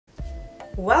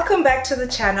Welcome back to the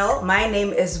channel. My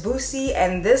name is Busi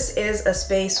and this is a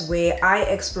space where I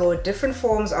explore different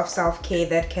forms of self-care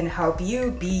that can help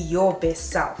you be your best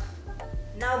self.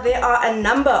 Now, there are a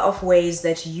number of ways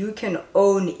that you can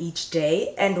own each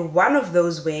day, and one of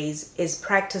those ways is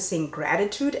practicing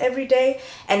gratitude every day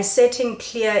and setting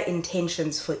clear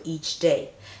intentions for each day.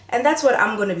 And that's what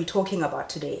I'm going to be talking about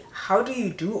today. How do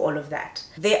you do all of that?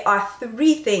 There are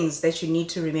 3 things that you need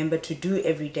to remember to do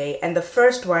every day. And the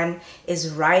first one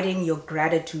is writing your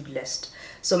gratitude list.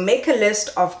 So make a list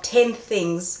of 10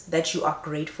 things that you are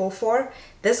grateful for.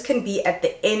 This can be at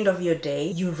the end of your day.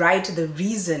 You write the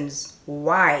reasons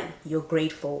why you're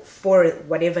grateful for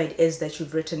whatever it is that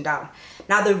you've written down.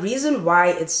 Now, the reason why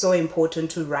it's so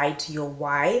important to write your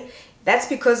why, that's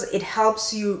because it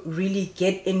helps you really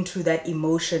get into that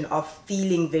emotion of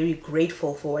feeling very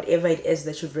grateful for whatever it is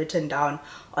that you've written down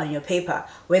on your paper,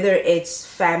 whether it's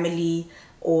family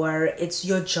or it's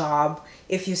your job.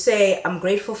 If you say, I'm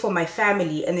grateful for my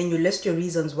family, and then you list your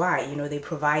reasons why, they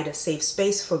provide a safe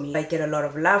space for me. I get a lot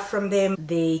of love from them.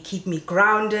 They keep me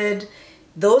grounded.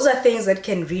 Those are things that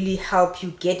can really help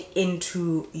you get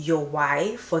into your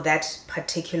why for that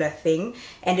particular thing.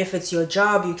 And if it's your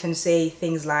job, you can say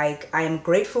things like, I am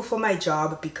grateful for my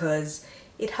job because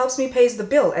it helps me pay the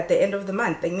bill at the end of the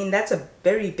month. I mean, that's a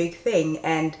very big thing,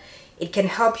 and it can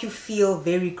help you feel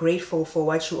very grateful for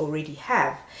what you already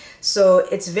have. So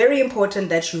it's very important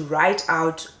that you write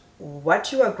out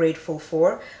what you are grateful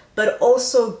for, but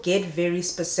also get very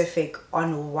specific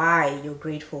on why you're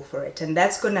grateful for it. And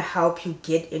that's going to help you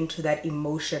get into that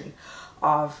emotion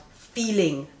of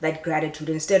feeling that gratitude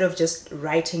instead of just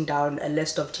writing down a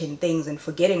list of 10 things and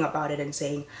forgetting about it and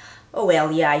saying, oh,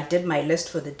 well, yeah, I did my list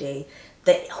for the day.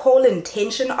 The whole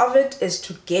intention of it is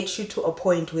to get you to a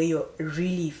point where you're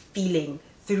really feeling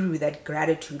through that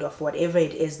gratitude of whatever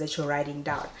it is that you're writing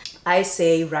down. I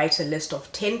say write a list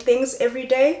of 10 things every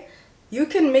day. You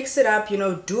can mix it up,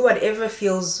 do whatever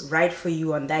feels right for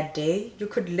you on that day. You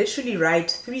could literally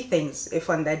write 3 things if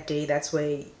on that day that's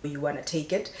where you want to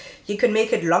take it. You can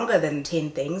make it longer than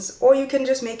 10 things, or you can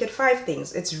just make it 5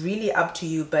 things. It's really up to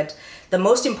you. But the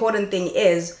most important thing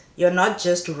is you're not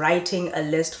just writing a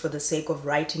list for the sake of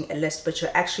writing a list, but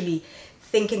you're actually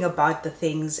thinking about the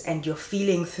things and you're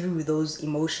feeling through those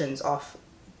emotions of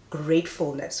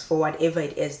gratefulness for whatever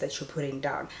it is that you're putting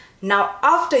down. Now,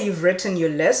 after you've written your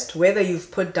list, whether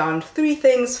you've put down 3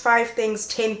 things, 5 things,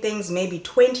 10 things, maybe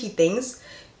 20 things,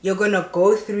 you're going to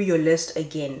go through your list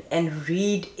again and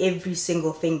read every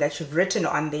single thing that you've written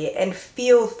on there and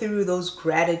feel through those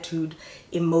gratitude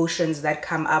emotions that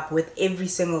come up with every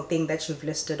single thing that you've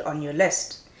listed on your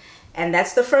list. And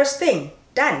that's the first thing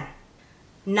done.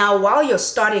 Now, while you're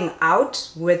starting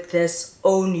out with this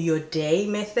own your day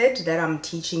method that I'm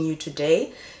teaching you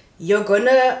today, you're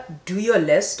gonna do your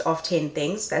list of 10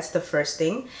 things. That's the first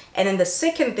thing. And then the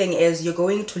second thing is you're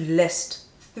going to list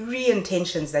 3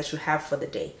 intentions that you have for the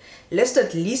day. List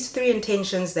at least 3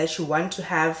 intentions that you want to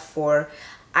have for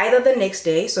either the next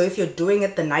day. So if you're doing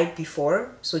it the night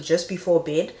before, so just before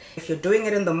bed, if you're doing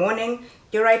it in the morning,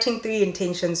 you're writing 3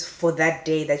 intentions for that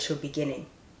day that you're beginning.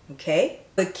 Okay?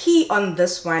 The key on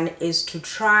this one is to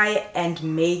try and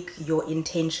make your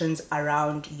intentions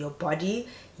around your body,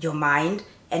 your mind,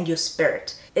 and your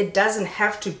spirit. It doesn't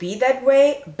have to be that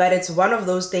way, but it's one of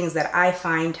those things that I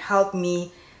find help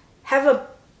me have a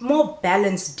more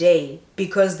balanced day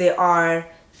because there are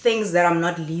things that I'm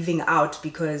not leaving out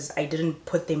because I didn't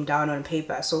put them down on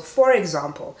paper. So for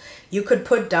example, you could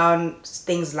put down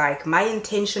things like, my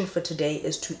intention for today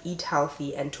is to eat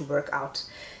healthy and to work out.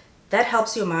 That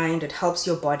helps your mind, it helps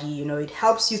your body, it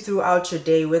helps you throughout your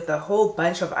day with a whole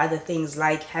bunch of other things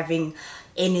like having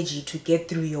energy to get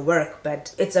through your work.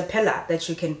 But it's a pillar that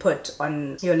you can put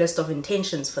on your list of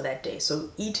intentions for that day. So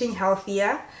eating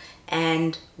healthier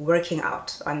and working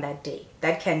out on that day.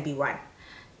 That can be one.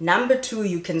 Number 2,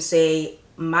 you can say,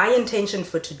 my intention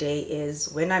for today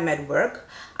is when I'm at work,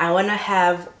 I want to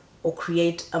have or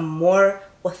create a more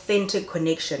authentic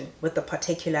connection with a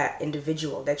particular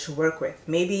individual that you work with.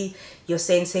 Maybe you're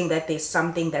sensing that there's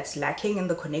something that's lacking in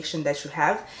the connection that you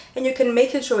have, and you can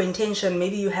make it your intention.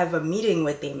 Maybe you have a meeting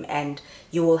with them and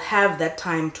you will have that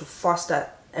time to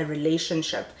foster a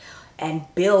relationship and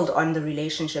build on the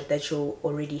relationship that you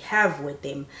already have with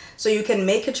them. So you can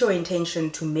make it your intention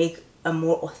to make a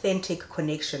more authentic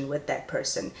connection with that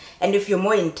person. And if you're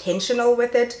more intentional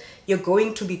with it, you're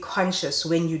going to be conscious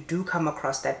when you do come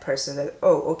across that person that,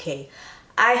 oh, okay,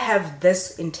 I have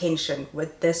this intention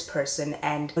with this person,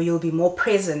 and you'll be more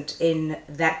present in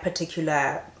that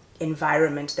particular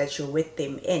environment that you're with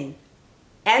them in.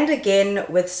 And again,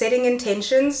 with setting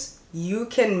intentions, you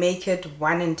can make it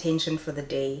one intention for the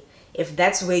day If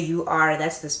that's where you are,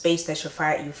 that's the space that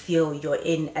you feel you're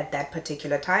in at that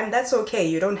particular time, that's okay.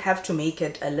 You don't have to make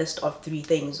it a list of 3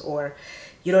 things, or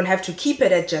you don't have to keep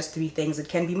it at just 3 things. It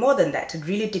can be more than that. It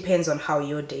really depends on how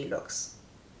your day looks.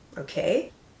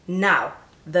 Okay? Now,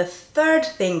 the third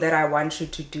thing that I want you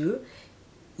to do,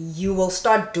 you will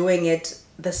start doing it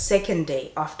the second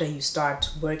day after you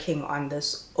start working on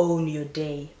this own your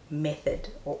day method,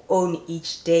 or own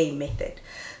each day method.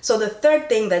 So the third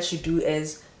thing that you do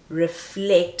is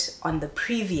reflect on the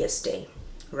previous day,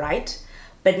 right?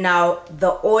 But now the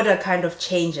order kind of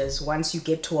changes once you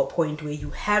get to a point where you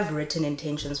have written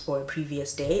intentions for a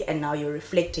previous day and now you're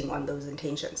reflecting on those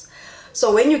intentions.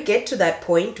 So when you get to that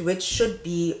point, which should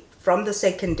be from the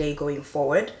second day going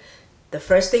forward, the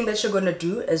first thing that you're going to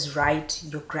do is write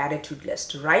your gratitude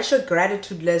list. Write your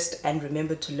gratitude list and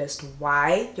remember to list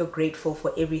why you're grateful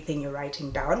for everything you're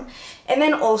writing down. And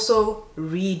then also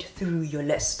read through your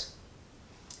list.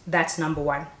 That's number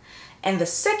 1. And the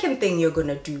second thing you're going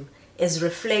to do is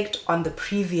reflect on the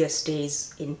previous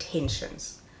day's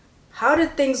intentions. How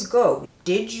did things go?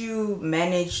 Did you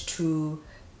manage to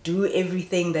do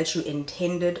everything that you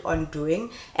intended on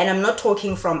doing? And I'm not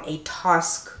talking from a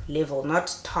task level,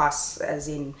 not tasks as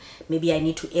in maybe I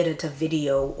need to edit a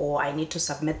video or I need to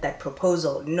submit that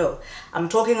proposal. No, I'm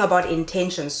talking about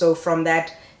intention. So from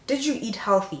that, did you eat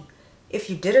healthy? If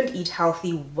you didn't eat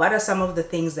healthy, what are some of the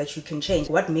things that you can change?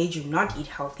 What made you not eat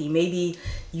healthy? Maybe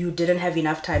you didn't have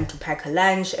enough time to pack a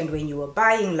lunch, and when you were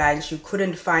buying lunch, you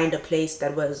couldn't find a place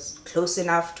that was close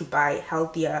enough to buy a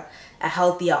healthier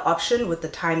option with the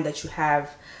time that you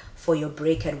have for your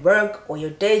break at work, or your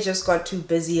day just got too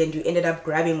busy and you ended up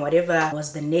grabbing whatever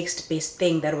was the next best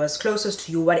thing that was closest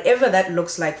to you, whatever that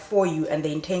looks like for you, and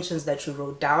the intentions that you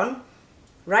wrote down.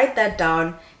 Write that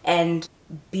down and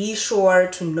be sure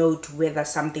to note whether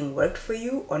something worked for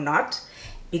you or not,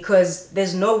 because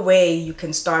there's no way you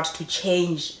can start to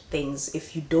change things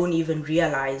if you don't even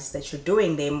realize that you're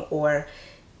doing them, or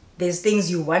there's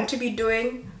things you want to be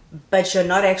doing but you're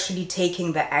not actually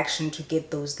taking the action to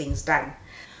get those things done.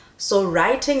 So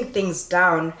writing things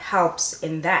down helps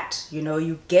in that,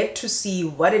 you get to see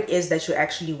what it is that you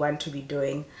actually want to be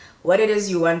doing, what it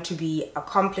is you want to be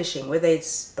accomplishing, whether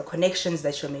it's the connections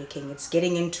that you're making, it's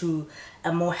getting into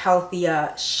a more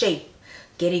healthier shape,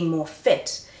 getting more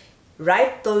fit.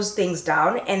 Write those things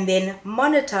down and then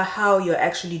monitor how you're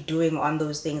actually doing on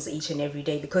those things each and every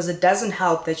day, because it doesn't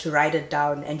help that you write it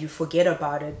down and you forget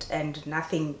about it and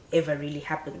nothing ever really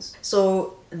happens.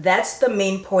 So that's the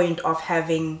main point of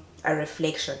having a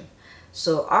reflection.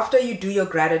 So after you do your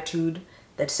gratitude,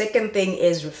 the second thing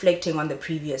is reflecting on the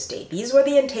previous day. These were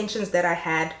the intentions that I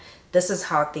had. This is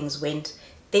how things went.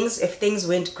 If things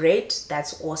went great,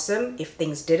 that's awesome. If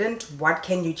things didn't, what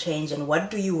can you change and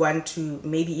what do you want to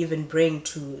maybe even bring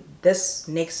to this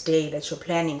next day that you're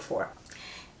planning for?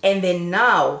 And then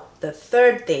now the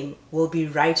third thing will be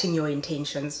writing your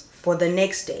intentions for the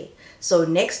next day. So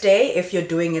next day, if you're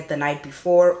doing it the night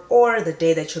before, or the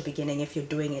day that you're beginning, if you're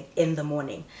doing it in the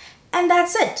morning. And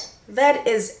that's it. That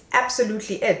is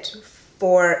absolutely it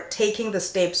for taking the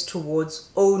steps towards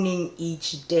owning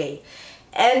each day.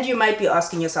 And you might be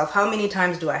asking yourself, how many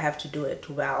times do I have to do it?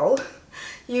 Well,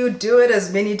 you do it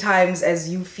as many times as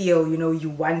you feel, you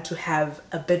want to have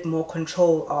a bit more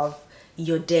control of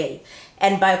your day.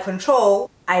 And by control,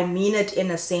 I mean it in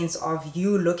a sense of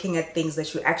you looking at things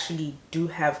that you actually do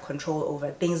have control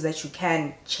over, things that you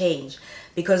can change,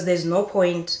 because there's no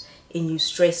point in you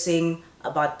stressing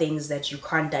about things that you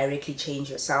can't directly change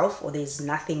yourself, or there's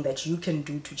nothing that you can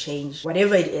do to change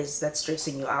whatever it is that's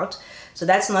stressing you out. So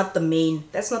that's not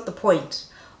the point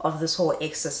of this whole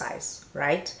exercise,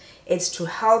 right? It's to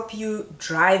help you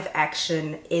drive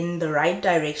action in the right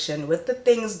direction with the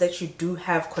things that you do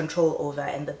have control over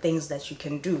and the things that you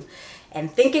can do. And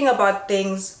thinking about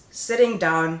things, sitting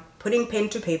down, putting pen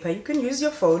to paper. You can use your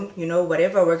phone,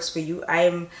 whatever works for you.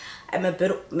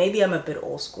 Maybe I'm a bit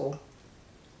old school.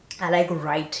 I like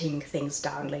writing things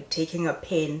down, like taking a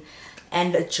pen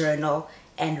and a journal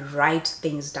and write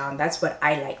things down. That's what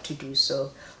I like to do.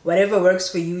 So whatever works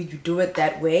for you, you do it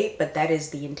that way, but that is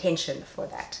the intention for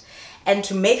that. And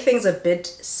to make things a bit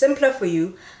simpler for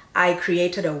you, I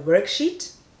created a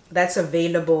worksheet that's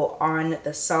available on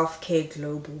the Self-Care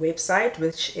Globe website,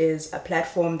 which is a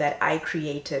platform that I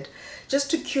created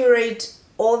just to curate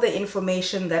all the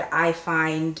information that I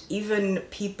find, even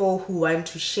people who want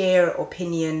to share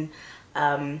opinion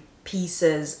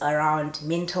pieces around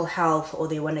mental health, or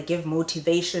they want to give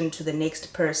motivation to the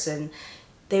next person.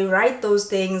 They write those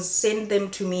things, send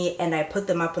them to me, and I put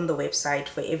them up on the website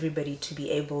for everybody to be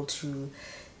able to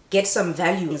get some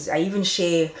values. I even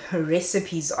share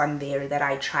recipes on there that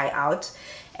I try out.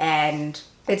 and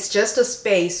it's just a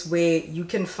space where you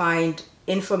can find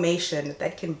information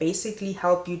that can basically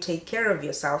help you take care of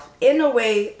yourself in a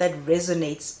way that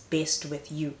resonates best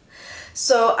with you.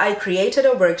 So I created a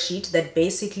worksheet that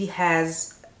basically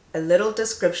has a little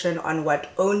description on what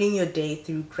owning your day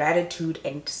through gratitude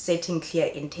and setting clear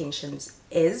intentions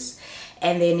is,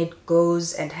 and then it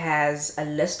goes and has a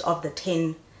list of the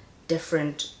 10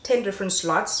 different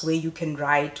slots where you can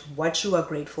write what you are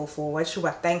grateful for, what you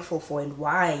are thankful for, and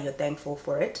why you're thankful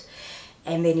for it.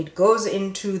 And then it goes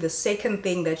into the second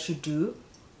thing that you do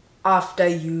after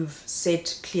you've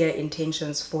set clear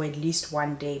intentions for at least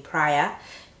one day prior,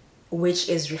 which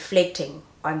is reflecting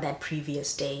on that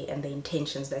previous day and the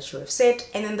intentions that you have set.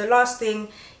 And then the last thing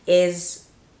is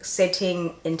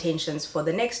setting intentions for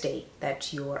the next day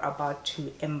that you're about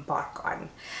to embark on.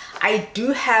 I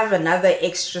do have another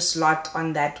extra slot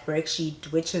on that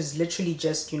worksheet, which is literally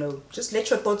just, just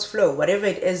let your thoughts flow. Whatever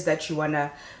it is that you want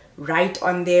to write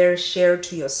on there, share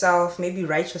to yourself, maybe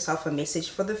write yourself a message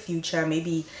for the future,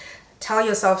 maybe tell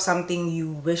yourself something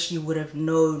you wish you would have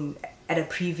known at a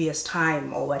previous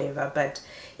time or whatever. But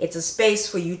it's a space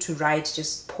for you to write,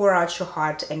 just pour out your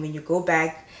heart, and when you go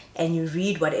back and you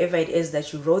read whatever it is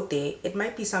that you wrote there, it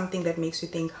might be something that makes you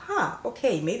think,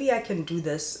 okay, maybe I can do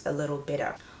this a little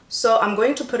better. So I'm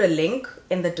going to put a link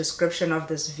in the description of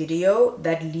this video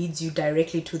that leads you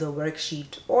directly to the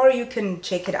worksheet, or you can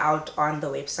check it out on the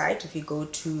website. If you go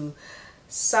to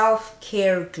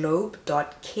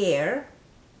selfcareglobe.care,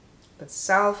 that's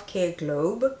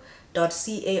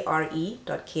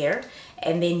selfcareglobe.care,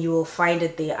 and then you will find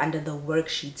it there under the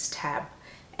worksheets tab.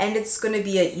 And it's going to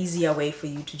be an easier way for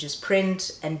you to just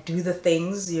print and do the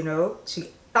things, to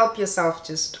help yourself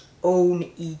just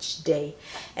own each day.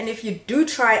 And if you do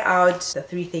try out the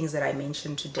 3 things that I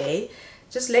mentioned today,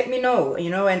 just let me know,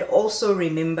 and also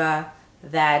remember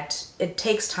that it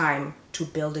takes time to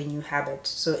build a new habit.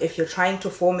 So if you're trying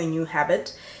to form a new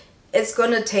habit, it's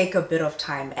going to take a bit of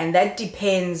time, and that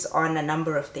depends on a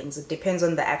number of things. It depends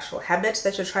on the actual habit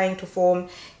that you're trying to form.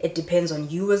 It depends on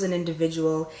you as an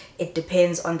individual. It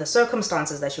depends on the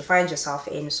circumstances that you find yourself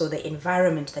in, so the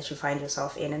environment that you find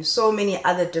yourself in, and so many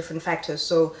other different factors.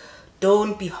 So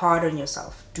don't be hard on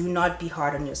yourself. Do not be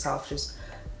hard on yourself. Just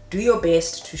do your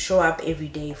best to show up every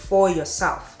day for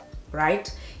yourself, right?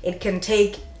 It can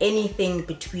take anything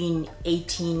between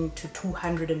 18 to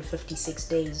 256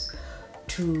 days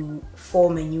to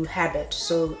form a new habit.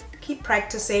 So keep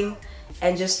practicing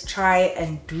and just try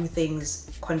and do things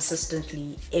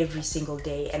consistently every single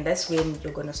day, and that's when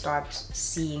you're going to start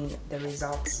seeing the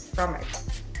results from it.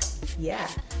 Yeah,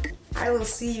 I will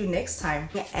see you next time,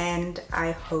 and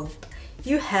I hope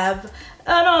you have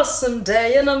an awesome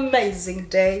day, an amazing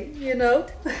day,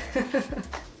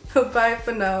 Bye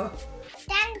for now.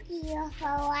 Thank you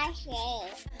for watching.